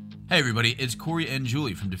 Hey everybody, it's Corey and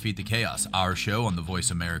Julie from Defeat the Chaos. Our show on the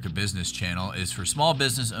Voice America Business Channel is for small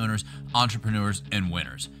business owners, entrepreneurs, and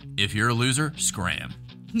winners. If you're a loser, scram.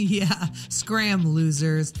 Yeah, scram,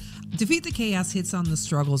 losers. Defeat the Chaos hits on the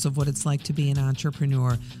struggles of what it's like to be an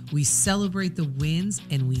entrepreneur. We celebrate the wins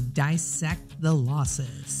and we dissect the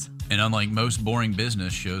losses. And unlike most boring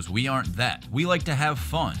business shows, we aren't that. We like to have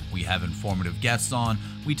fun. We have informative guests on.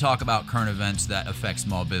 We talk about current events that affect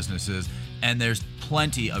small businesses. And there's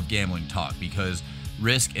plenty of gambling talk because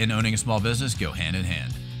risk and owning a small business go hand in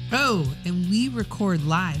hand. Oh, and we record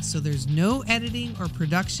live, so there's no editing or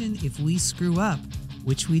production if we screw up,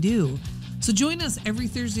 which we do. So join us every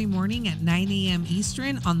Thursday morning at 9 a.m.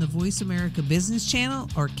 Eastern on the Voice America Business Channel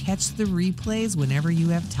or catch the replays whenever you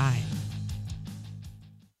have time.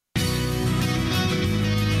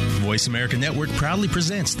 Voice America Network proudly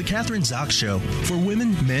presents The Catherine Zox Show for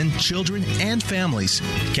women, men, children, and families.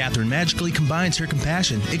 Catherine magically combines her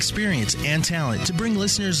compassion, experience, and talent to bring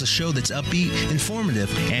listeners a show that's upbeat, informative,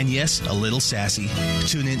 and yes, a little sassy.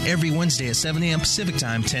 Tune in every Wednesday at 7 a.m. Pacific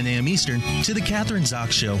Time, 10 a.m. Eastern to The Catherine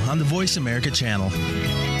Zox Show on the Voice America channel.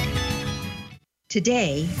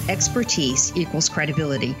 Today, expertise equals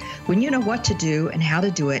credibility. When you know what to do and how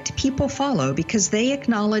to do it, people follow because they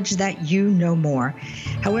acknowledge that you know more.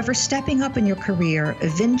 However, stepping up in your career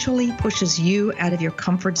eventually pushes you out of your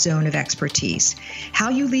comfort zone of expertise. How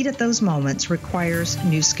you lead at those moments requires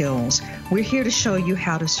new skills. We're here to show you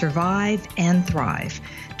how to survive and thrive.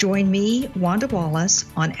 Join me, Wanda Wallace,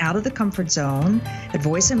 on Out of the Comfort Zone at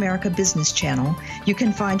Voice America Business Channel. You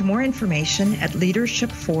can find more information at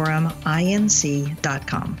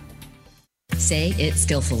leadershipforuminc.com. Say It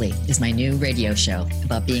Skillfully is my new radio show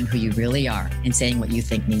about being who you really are and saying what you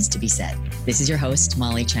think needs to be said. This is your host,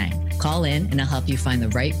 Molly Chang. Call in and I'll help you find the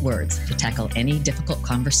right words to tackle any difficult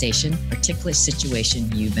conversation or ticklish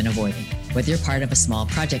situation you've been avoiding. Whether you're part of a small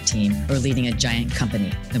project team or leading a giant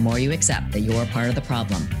company, the more you accept that you're part of the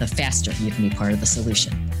problem, the faster you can be part of the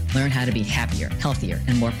solution. Learn how to be happier, healthier,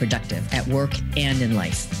 and more productive at work and in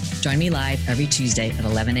life. Join me live every Tuesday at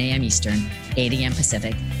 11 a.m. Eastern, 8 a.m.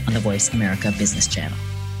 Pacific on the Voice America Business Channel.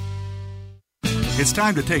 It's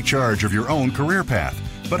time to take charge of your own career path.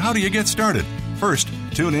 But how do you get started? First,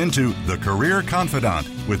 tune in to The Career Confidant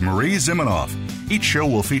with Marie Zimenoff. Each show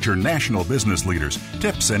will feature national business leaders,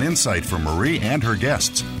 tips and insight from Marie and her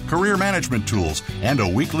guests, career management tools, and a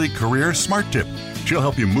weekly career smart tip. She'll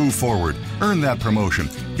help you move forward, earn that promotion,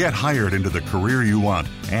 get hired into the career you want,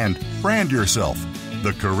 and brand yourself.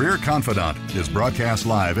 The Career Confidant is broadcast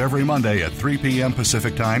live every Monday at 3 p.m.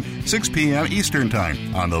 Pacific Time, 6 p.m. Eastern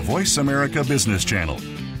Time on the Voice America Business Channel.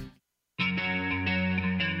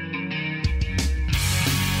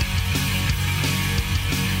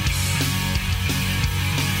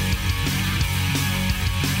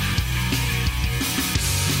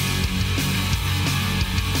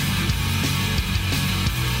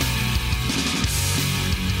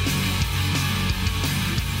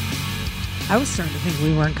 I was starting to think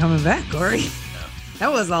we weren't coming back, Corey.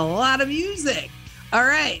 That was a lot of music. All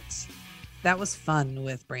right. That was fun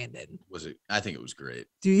with Brandon. Was it? I think it was great.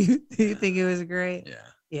 Do you think it was great? Yeah.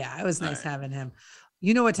 Yeah, it was nice having him.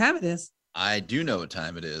 You know what time it is? I do know what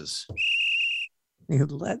time it is.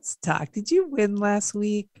 Let's talk. Did you win last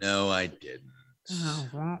week? No, I didn't. Yeah.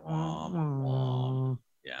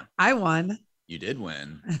 I won. You did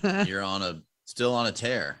win. You're still on a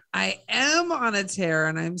tear. I am on a tear,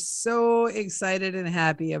 and I'm so excited and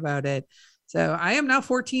happy about it. So I am now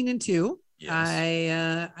 14-2.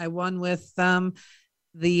 Yes. I won with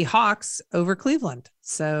the Hawks over Cleveland.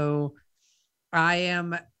 So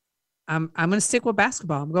I'm going to stick with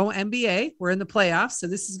basketball. I'm going NBA. We're in the playoffs. So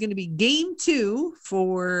this is going to be game 2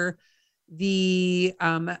 for the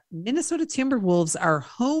Minnesota Timberwolves are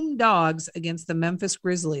home dogs against the Memphis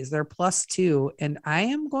Grizzlies. They're +2, and I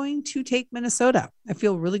am going to take Minnesota. I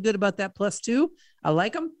feel really good about that +2. I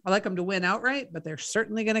like them. I like them to win outright, but they're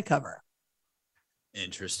certainly going to cover.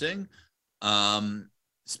 Interesting.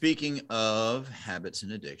 Speaking of habits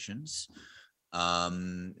and addictions,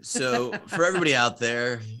 so for everybody out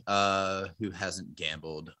there who hasn't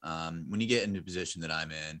gambled, when you get into a position that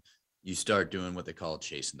I'm in, you start doing what they call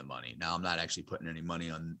chasing the money. Now, I'm not actually putting any money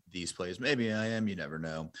on these plays. Maybe I am. You never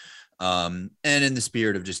know. And in the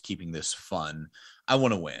spirit of just keeping this fun, I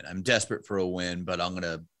want to win. I'm desperate for a win, but I'm going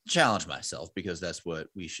to challenge myself because that's what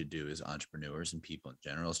we should do as entrepreneurs and people in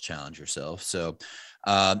general is challenge yourself. So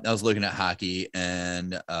I was looking at hockey,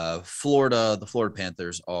 and the Florida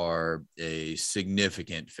Panthers are a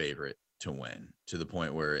significant favorite to win, to the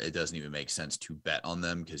point where it doesn't even make sense to bet on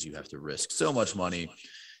them because you have to risk so much money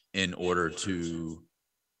in order to.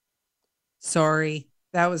 Sorry,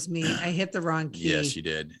 that was me. I hit the wrong key. Yes, you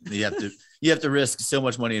did. You have to risk so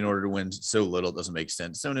much money in order to win so little. It doesn't make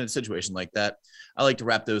sense. So in a situation like that, I like to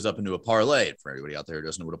wrap those up into a parlay. For everybody out there who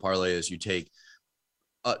doesn't know what a parlay is, you take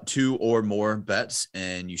 2 or more bets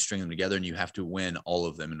and you string them together, and you have to win all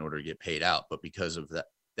of them in order to get paid out. But because of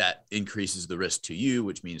that increases the risk to you,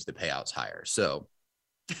 which means the payout's higher. So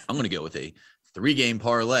I'm going to go with a 3-game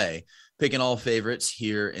parlay, picking all favorites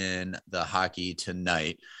here in the hockey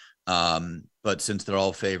tonight. But since they're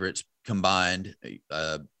all favorites combined,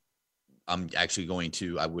 I'm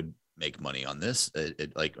actually I would make money on this.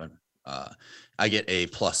 I get a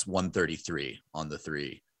plus 133 on the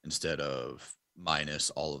 3 instead of minus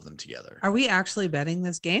all of them together. Are we actually betting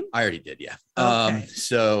this game? I already did. Yeah. Okay.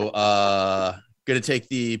 Going to take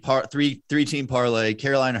the three-team parlay: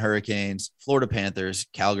 Carolina Hurricanes, Florida Panthers,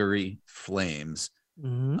 Calgary Flames,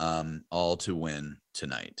 all to win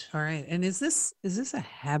tonight. All right. And is this a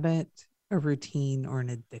habit, a routine, or an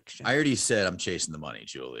addiction? I already said I'm chasing the money,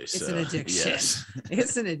 Julie. It's an addiction. Yes.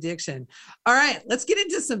 It's an addiction. All right. Let's get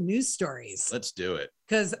into some news stories. Let's do it.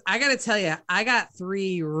 Because I got to tell you, I got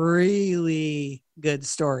 3 really good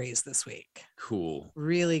stories this week. Cool.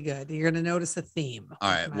 Really good. You're going to notice a theme. All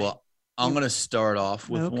right. Well, I'm going to start off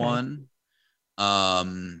with one.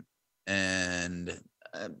 And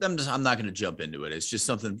I'm not going to jump into it. It's just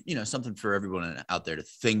something for everyone out there to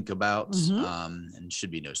think about. And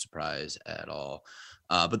should be no surprise at all.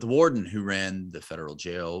 But the warden who ran the federal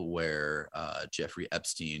jail where Jeffrey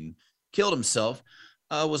Epstein killed himself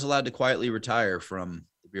was allowed to quietly retire from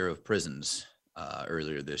the Bureau of Prisons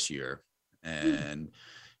earlier this year. And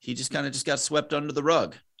he just got swept under the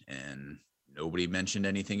rug, and nobody mentioned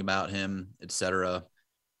anything about him, etc.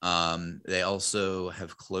 They also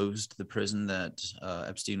have closed the prison that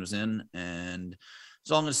Epstein was in, and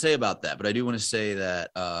that's all I'm going to say about that. But I do want to say that,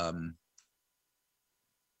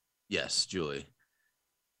 yes, Julie,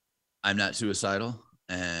 I'm not suicidal,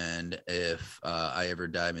 and if I ever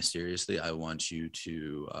die mysteriously, I want you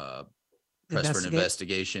to press for an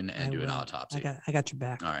investigation and do an autopsy. I got your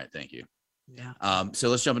back. All right, thank you. Yeah. So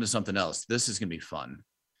let's jump into something else. This is going to be fun.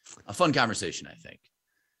 A fun conversation, I think.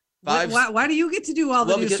 Why do you get to do all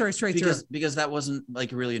the news stories straight through? Because that wasn't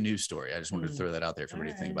like really a news story. I just wanted to throw that out there for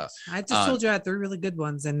everybody to think about. I just told you I had 3 really good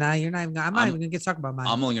ones, and now I'm not even going to get to talk about mine.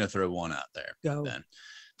 I'm only going to throw one out there. Go. Then.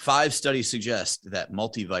 5 studies suggest that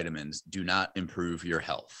multivitamins do not improve your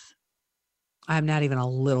health. I'm not even a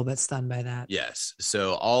little bit stunned by that. Yes.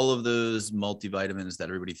 So all of those multivitamins that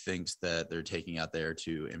everybody thinks that they're taking out there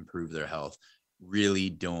to improve their health really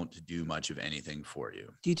don't do much of anything for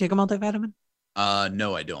you. Do you take a multivitamin?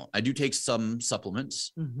 No, I don't. I do take some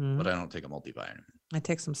supplements, but I don't take a multivitamin. I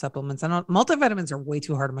take some supplements. Multivitamins are way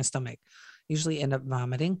too hard on my stomach. Usually end up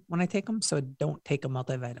vomiting when I take them, so I don't take a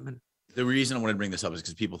multivitamin. The reason I wanted to bring this up is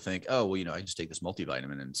because people think, oh, well, I just take this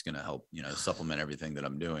multivitamin and it's going to help, supplement everything that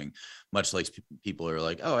I'm doing. Much like people are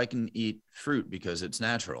like, oh, I can eat fruit because it's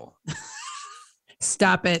natural.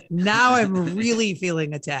 Stop it. Now I'm really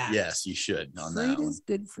feeling attacked. Yes, you should. Fruit is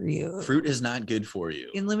good for you. Fruit is not good for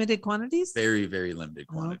you. In limited quantities? Very, very limited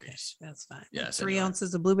quantities. Okay, that's fine. Yes. 3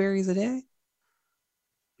 ounces of blueberries a day?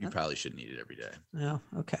 You probably shouldn't eat it every day. Oh,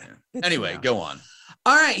 okay. Yeah. Anyway, go on.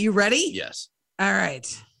 All right. You ready? Yes. All right.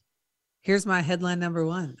 Here's my headline number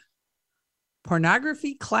 1.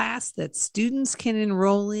 Pornography class that students can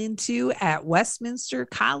enroll into at Westminster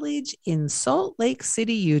College in Salt Lake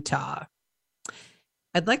City, Utah.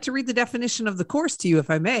 I'd like to read the definition of the course to you,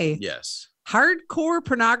 if I may. Yes. Hardcore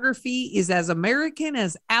pornography is as American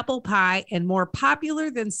as apple pie and more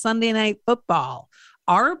popular than Sunday Night Football.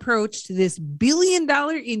 Our approach to this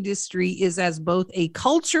billion-dollar industry is as both a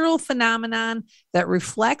cultural phenomenon that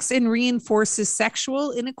reflects and reinforces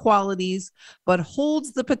sexual inequalities, but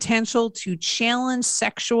holds the potential to challenge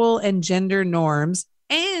sexual and gender norms,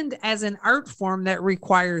 and as an art form that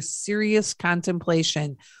requires serious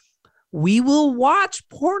contemplation. We will watch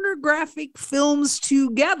pornographic films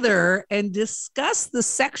together and discuss the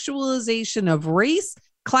sexualization of race,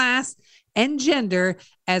 class, and gender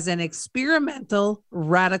as an experimental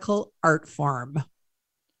radical art form.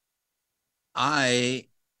 I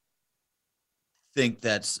think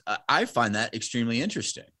I find that extremely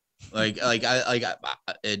interesting. I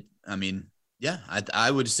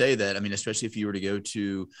would say that, especially if you were to go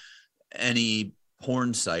to any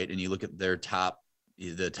porn site and you look at their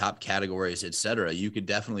the top categories, etc., you could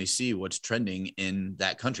definitely see what's trending in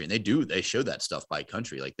that country. And they show that stuff by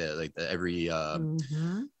country, every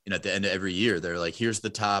at the end of every year, they're like, here's the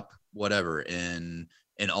top whatever in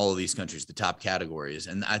all of these countries, the top categories.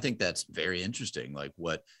 And I think that's very interesting, like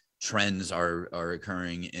what trends are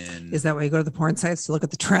occurring in. Is that why you go to the porn sites to look at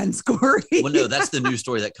the trends, Corey? Well, no, that's the news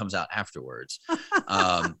story that comes out afterwards.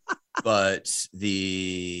 But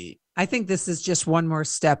I think this is just one more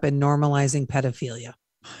step in normalizing pedophilia.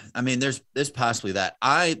 There's possibly that.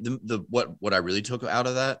 What I really took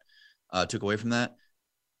away from that,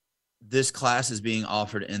 this class is being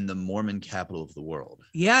offered in the Mormon capital of the world.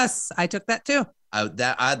 Yes, I took that too.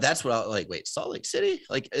 That's what I like. Wait, Salt Lake City?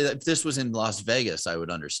 Like if this was in Las Vegas, I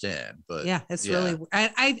would understand. But yeah, it's really,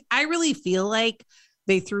 I really feel like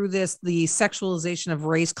they threw the sexualization of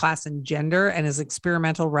race, class, and gender and as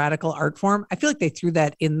experimental radical art form. I feel like they threw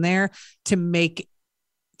that in there to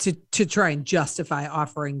try and justify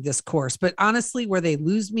offering this course. But honestly, where they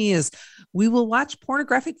lose me is we will watch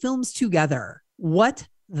pornographic films together. What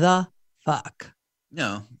the fuck?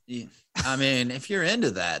 No, I mean, if you're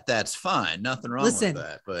into that, that's fine. Nothing wrong with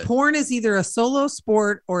that. But porn is either a solo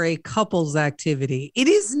sport or a couples activity. It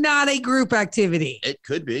is not a group activity. It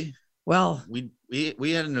could be. Well, we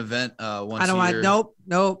had an event once. I don't want.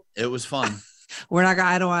 Nope. It was fun. We're not gonna.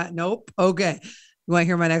 I don't want. Nope. Okay. You want to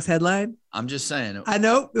hear my next headline? I'm just saying. I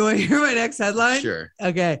know. You want to hear my next headline? Sure.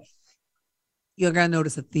 Okay. You're gonna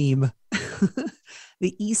notice a theme.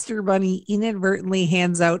 The Easter Bunny inadvertently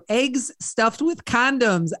hands out eggs stuffed with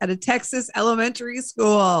condoms at a Texas elementary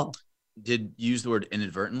school. Did you use the word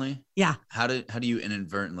inadvertently? Yeah. How do you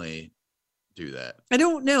inadvertently do that? I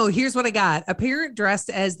don't know. Here's what I got. A parent dressed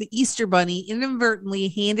as the Easter Bunny inadvertently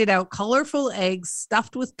handed out colorful eggs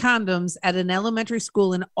stuffed with condoms at an elementary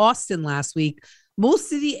school in Austin last week.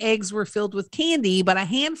 Most of the eggs were filled with candy, but a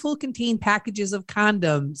handful contained packages of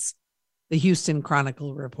condoms, the Houston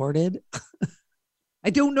Chronicle reported. I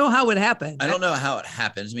don't know how it happened. I don't know how it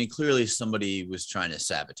happens. I mean, clearly somebody was trying to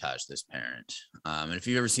sabotage this parent. And if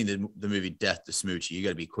you've ever seen the movie Death to Smoochie, you got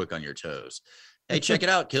to be quick on your toes. Hey, check it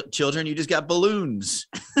out, children. You just got balloons.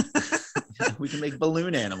 We can make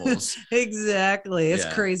balloon animals. Exactly.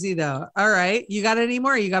 It's crazy, though. All right. You got any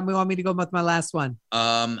more? Want me to go with my last one?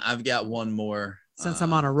 I've got one more. Since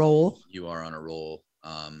I'm on a roll. You are on a roll.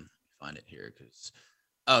 Find it here because.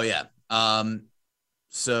 Oh, yeah.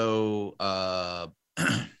 So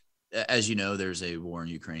as you know, there's a war in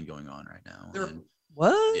Ukraine going on right now.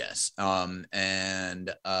 What? Yes.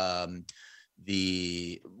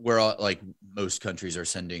 We're all, like most countries are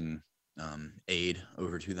sending aid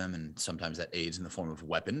over to them, and sometimes that aid's in the form of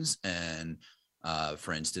weapons. And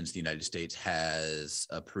for instance, the United States has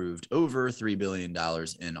approved over $3 billion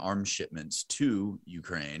in arms shipments to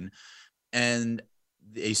Ukraine. And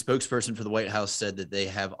a spokesperson for the White House said that they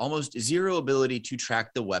have almost zero ability to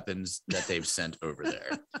track the weapons that they've sent over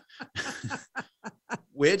there,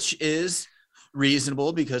 which is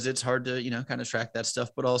reasonable because it's hard to, kind of track that stuff.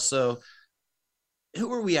 But also,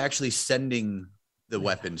 who are we actually sending the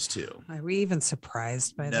weapons to? Are we even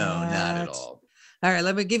surprised by that? No, not at all. All right,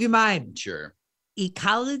 let me give you mine. Sure.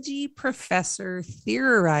 Ecology professor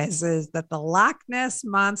theorizes that the Loch Ness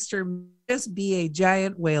monster may just be a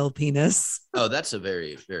giant whale penis. Oh, that's a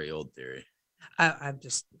very, very old theory.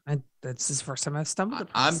 This is the first time I've stumbled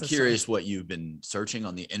upon I'm curious what you've been searching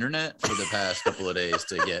on the internet for the past couple of days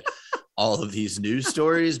to get all of these news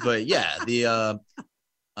stories. But yeah,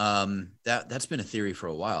 that's been a theory for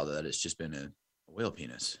a while, that it's just been a whale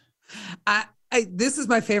penis. This is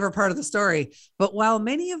my favorite part of the story. But while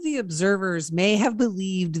many of the observers may have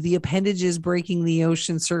believed the appendages breaking the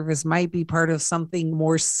ocean surface might be part of something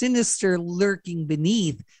more sinister lurking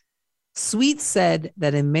beneath, Sweet said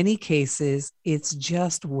that in many cases, it's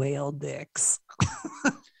just whale dicks.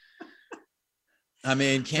 I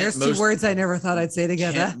mean, there's two words I never thought I'd say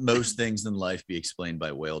together. Can't most things in life be explained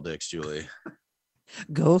by whale dicks, Julie?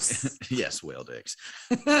 Ghosts? Yes, whale dicks.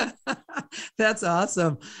 That's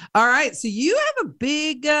awesome. All right. So you have a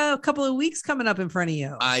big couple of weeks coming up in front of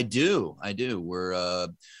you. I do. We're,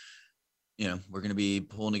 we're going to be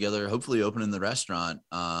pulling together, hopefully opening the restaurant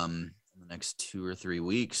in the next 2 or 3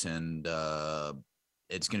 weeks. And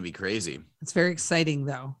it's going to be crazy. It's very exciting,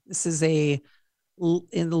 though. This is a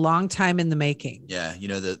long time in the making. Yeah. You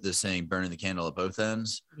know, the saying, burning the candle at both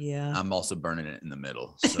ends. Yeah. I'm also burning it in the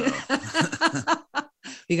middle. So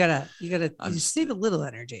you gotta save a little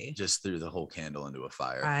energy. Just threw the whole candle into a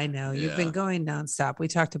fire. I know. You've been going nonstop. We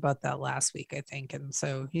talked about that last week, I think. And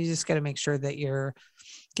so you just got to make sure that you're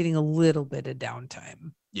getting a little bit of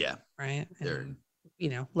downtime. Yeah. Right. And,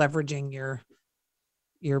 leveraging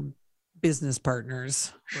your business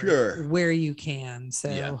partners where you can.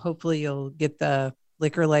 So hopefully you'll get the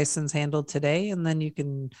liquor license handled today, and then you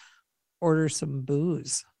can order some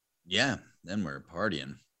booze. Yeah. Then we're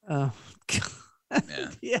partying. Oh,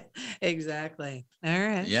 yeah, exactly. All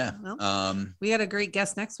right. Yeah. Well, we got a great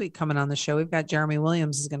guest next week coming on the show. We've got Jeremy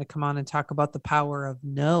Williams is going to come on and talk about the power of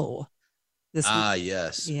no.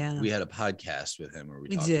 Yes. Yeah. We had a podcast with him where we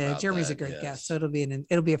did. About Jeremy's that. a great guest, so it'll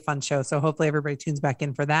be a fun show. So hopefully everybody tunes back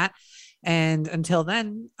in for that. And until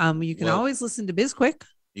then, you can always listen to BizQuick.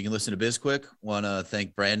 You can listen to BizQuick. Want to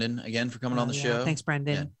thank Brandon again for coming on the show. Thanks,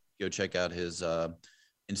 Brandon. Go check out his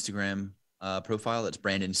Instagram profile. That's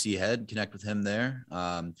Brandon C. Head. Connect with him there.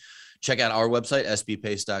 Check out our website,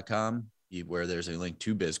 sbpace.com, where there's a link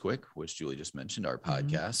to BizQuick, which Julie just mentioned, our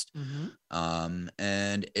podcast.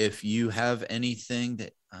 And if you have anything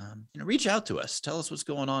that, reach out to us. Tell us what's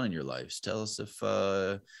going on in your lives. Tell us if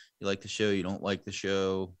you like the show, you don't like the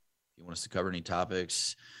show, if you want us to cover any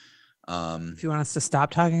topics. If you want us to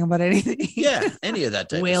stop talking about anything. Yeah, any of that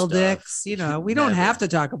type whale of stuff. dicks, we don't have to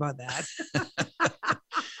talk about that.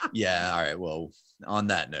 Yeah. All right. Well, on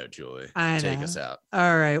that note, Julie, take us out.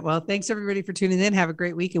 All right. Well, thanks everybody for tuning in. Have a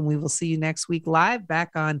great week, and we will see you next week live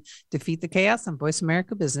back on Defeat the Chaos on Voice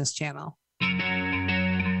America Business Channel.